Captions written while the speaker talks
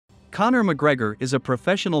Conor McGregor is a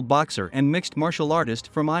professional boxer and mixed martial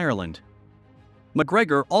artist from Ireland.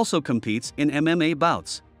 McGregor also competes in MMA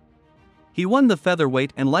bouts. He won the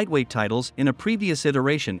featherweight and lightweight titles in a previous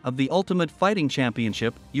iteration of the Ultimate Fighting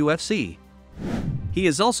Championship, UFC. He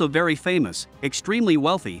is also very famous, extremely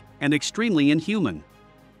wealthy, and extremely inhuman.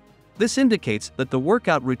 This indicates that the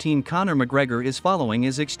workout routine Conor McGregor is following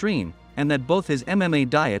is extreme, and that both his MMA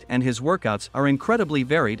diet and his workouts are incredibly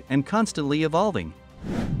varied and constantly evolving.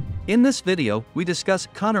 In this video, we discuss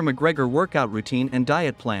Conor McGregor workout routine and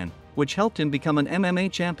diet plan, which helped him become an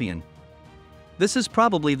MMA champion. This is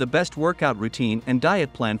probably the best workout routine and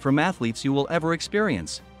diet plan from athletes you will ever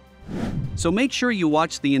experience. So make sure you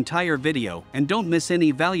watch the entire video and don't miss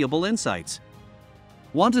any valuable insights.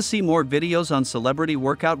 Want to see more videos on celebrity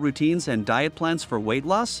workout routines and diet plans for weight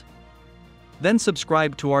loss? Then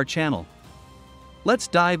subscribe to our channel. Let's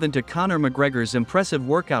dive into Conor McGregor's impressive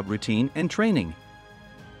workout routine and training.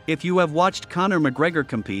 If you have watched Conor McGregor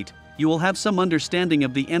compete, you will have some understanding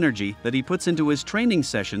of the energy that he puts into his training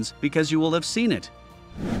sessions because you will have seen it.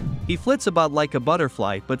 He flits about like a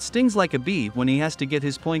butterfly but stings like a bee when he has to get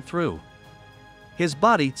his point through. His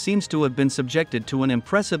body seems to have been subjected to an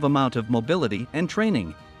impressive amount of mobility and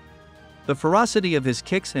training. The ferocity of his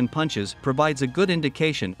kicks and punches provides a good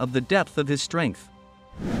indication of the depth of his strength.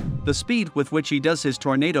 The speed with which he does his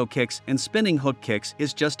tornado kicks and spinning hook kicks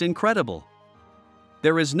is just incredible.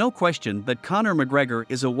 There is no question that Conor McGregor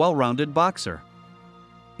is a well-rounded boxer.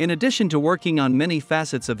 In addition to working on many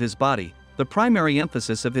facets of his body, the primary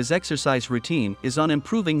emphasis of his exercise routine is on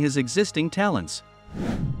improving his existing talents.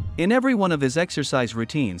 In every one of his exercise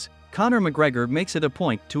routines, Conor McGregor makes it a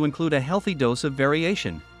point to include a healthy dose of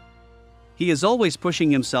variation. He is always pushing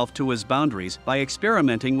himself to his boundaries by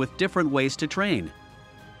experimenting with different ways to train.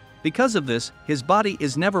 Because of this, his body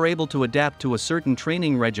is never able to adapt to a certain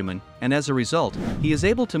training regimen, and as a result, he is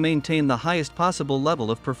able to maintain the highest possible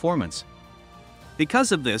level of performance.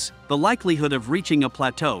 Because of this, the likelihood of reaching a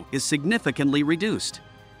plateau is significantly reduced.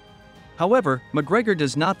 However, McGregor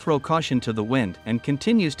does not throw caution to the wind and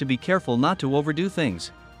continues to be careful not to overdo things.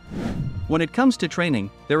 When it comes to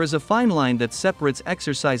training, there is a fine line that separates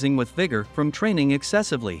exercising with vigor from training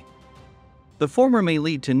excessively. The former may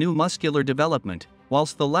lead to new muscular development,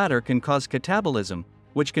 whilst the latter can cause catabolism,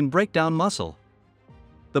 which can break down muscle.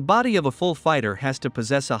 The body of a full fighter has to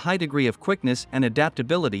possess a high degree of quickness and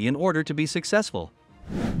adaptability in order to be successful.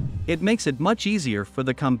 It makes it much easier for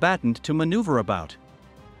the combatant to maneuver about.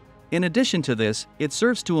 In addition to this, it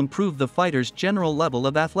serves to improve the fighter's general level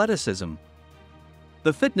of athleticism.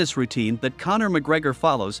 The fitness routine that Conor McGregor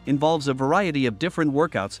follows involves a variety of different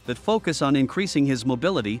workouts that focus on increasing his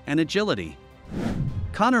mobility and agility.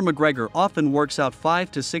 Conor McGregor often works out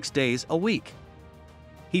 5 to 6 days a week.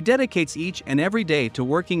 He dedicates each and every day to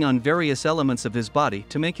working on various elements of his body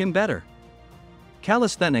to make him better.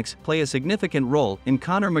 Calisthenics play a significant role in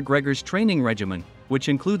Conor McGregor's training regimen, which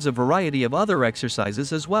includes a variety of other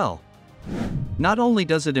exercises as well. Not only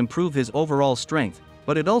does it improve his overall strength,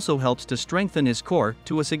 but it also helps to strengthen his core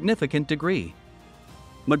to a significant degree.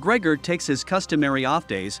 McGregor takes his customary off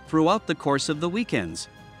days throughout the course of the weekends.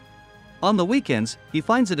 On the weekends, he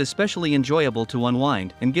finds it especially enjoyable to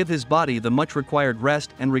unwind and give his body the much required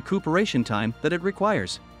rest and recuperation time that it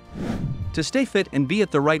requires. To stay fit and be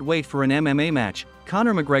at the right weight for an MMA match,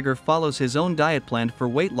 Conor McGregor follows his own diet plan for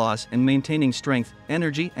weight loss and maintaining strength,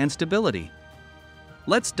 energy, and stability.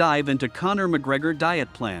 Let's dive into Conor McGregor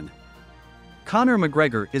diet plan. Conor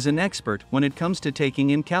McGregor is an expert when it comes to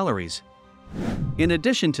taking in calories. In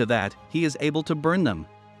addition to that, he is able to burn them.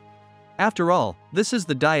 After all, this is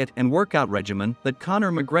the diet and workout regimen that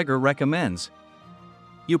Conor McGregor recommends.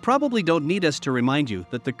 You probably don't need us to remind you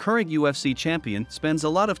that the current UFC champion spends a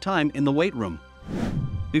lot of time in the weight room.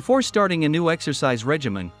 Before starting a new exercise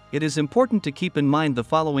regimen, it is important to keep in mind the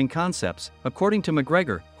following concepts, according to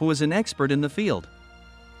McGregor, who is an expert in the field.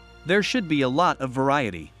 There should be a lot of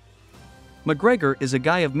variety. McGregor is a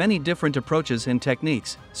guy of many different approaches and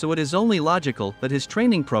techniques, so it is only logical that his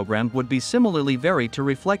training program would be similarly varied to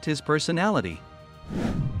reflect his personality.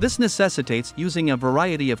 This necessitates using a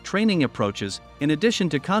variety of training approaches, in addition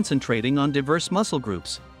to concentrating on diverse muscle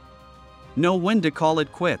groups. Know when to call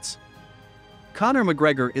it quits. Conor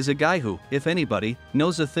McGregor is a guy who, if anybody,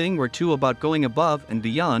 knows a thing or two about going above and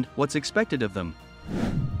beyond what's expected of them.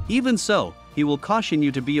 Even so, he will caution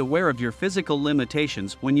you to be aware of your physical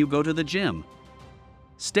limitations when you go to the gym.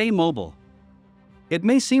 Stay mobile. It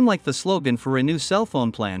may seem like the slogan for a new cell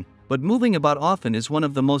phone plan, but moving about often is one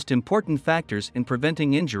of the most important factors in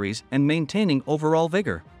preventing injuries and maintaining overall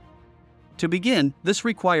vigor. To begin, this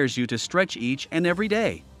requires you to stretch each and every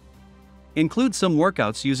day. Include some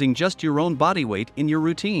workouts using just your own body weight in your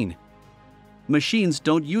routine. Machines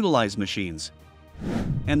don't utilize machines.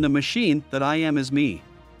 And the machine that I am is me.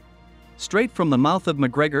 Straight from the mouth of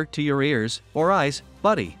McGregor to your ears or eyes,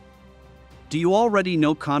 buddy. Do you already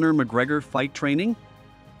know Conor McGregor fight training?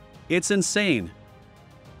 It's insane.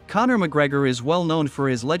 Conor McGregor is well known for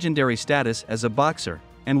his legendary status as a boxer,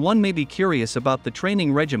 and one may be curious about the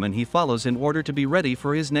training regimen he follows in order to be ready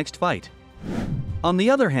for his next fight. On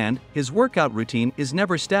the other hand, his workout routine is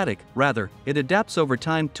never static, rather, it adapts over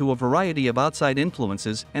time to a variety of outside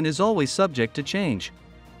influences and is always subject to change.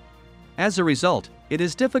 As a result, it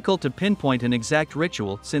is difficult to pinpoint an exact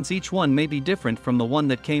ritual since each one may be different from the one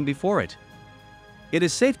that came before it. It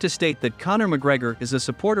is safe to state that Conor McGregor is a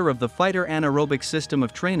supporter of the fighter anaerobic system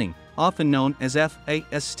of training, often known as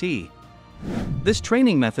FAST. This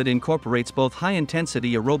training method incorporates both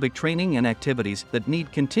high-intensity aerobic training and activities that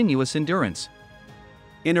need continuous endurance.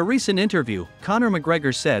 In a recent interview, Conor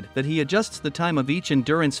McGregor said that he adjusts the time of each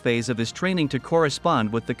endurance phase of his training to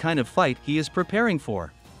correspond with the kind of fight he is preparing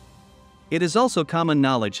for. It is also common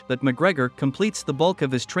knowledge that McGregor completes the bulk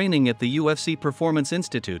of his training at the UFC Performance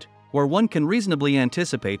Institute, where one can reasonably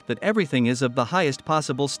anticipate that everything is of the highest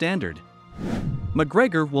possible standard.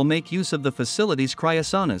 McGregor will make use of the facility's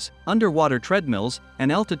cryosaunas, underwater treadmills,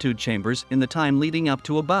 and altitude chambers in the time leading up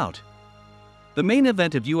to a bout. The main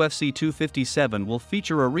event of UFC 257 will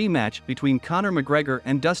feature a rematch between Conor McGregor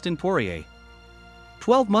and Dustin Poirier.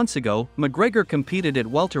 12 months ago, McGregor competed at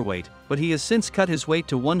welterweight, but he has since cut his weight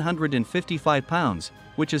to 155 pounds,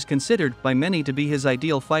 which is considered by many to be his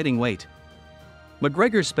ideal fighting weight.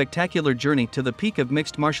 McGregor's spectacular journey to the peak of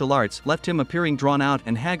mixed martial arts left him appearing drawn out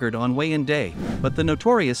and haggard on weigh-in day, but the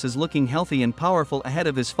Notorious is looking healthy and powerful ahead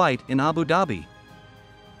of his fight in Abu Dhabi.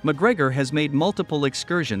 McGregor has made multiple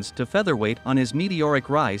excursions to featherweight on his meteoric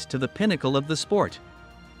rise to the pinnacle of the sport.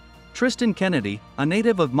 Tristan Kennedy, a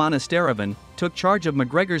native of Monastereven, took charge of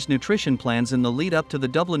McGregor's nutrition plans in the lead-up to the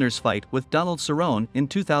Dubliners fight with Donald Cerrone in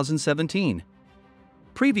 2017.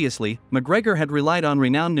 Previously, McGregor had relied on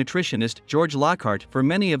renowned nutritionist George Lockhart for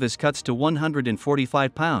many of his cuts to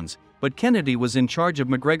 145 pounds, but Kennedy was in charge of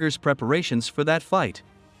McGregor's preparations for that fight.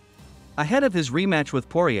 Ahead of his rematch with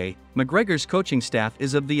Poirier, McGregor's coaching staff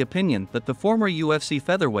is of the opinion that the former UFC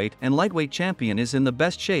featherweight and lightweight champion is in the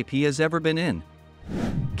best shape he has ever been in.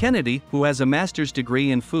 Kennedy, who has a master's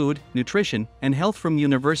degree in food, nutrition, and health from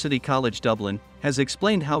University College Dublin, has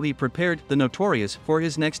explained how he prepared the Notorious for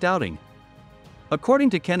his next outing. According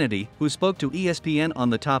to Kennedy, who spoke to ESPN on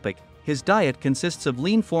the topic, his diet consists of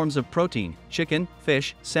lean forms of protein: chicken,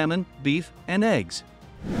 fish, salmon, beef, and eggs.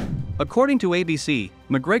 According to ABC,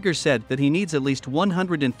 McGregor said that he needs at least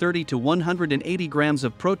 130 to 180 grams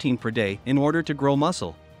of protein per day in order to grow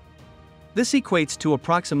muscle. This equates to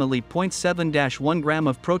approximately 0.7-1 gram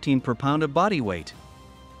of protein per pound of body weight.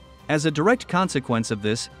 As a direct consequence of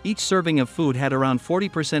this, each serving of food had around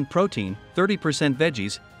 40% protein, 30%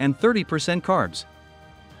 veggies, and 30% carbs.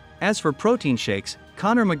 As for protein shakes,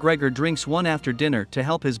 Conor McGregor drinks one after dinner to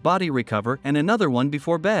help his body recover and another one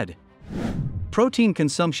before bed. Protein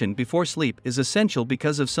consumption before sleep is essential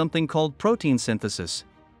because of something called protein synthesis.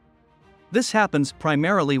 This happens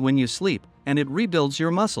primarily when you sleep, and it rebuilds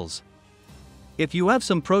your muscles. If you have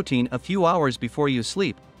some protein a few hours before you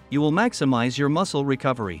sleep, you will maximize your muscle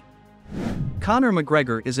recovery. Conor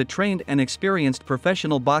McGregor is a trained and experienced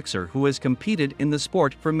professional boxer who has competed in the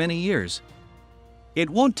sport for many years. It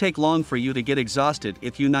won't take long for you to get exhausted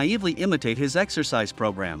if you naively imitate his exercise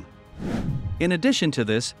program. In addition to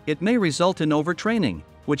this, it may result in overtraining,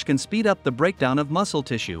 which can speed up the breakdown of muscle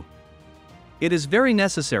tissue. It is very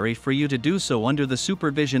necessary for you to do so under the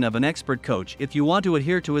supervision of an expert coach if you want to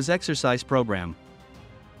adhere to his exercise program.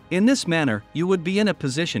 In this manner, you would be in a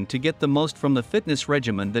position to get the most from the fitness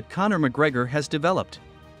regimen that Conor McGregor has developed.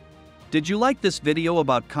 Did you like this video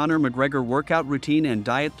about Conor McGregor workout routine and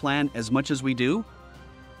diet plan as much as we do?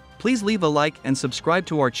 Please leave a like and subscribe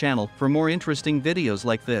to our channel for more interesting videos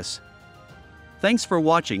like this. Thanks for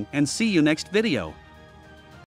watching and see you next video.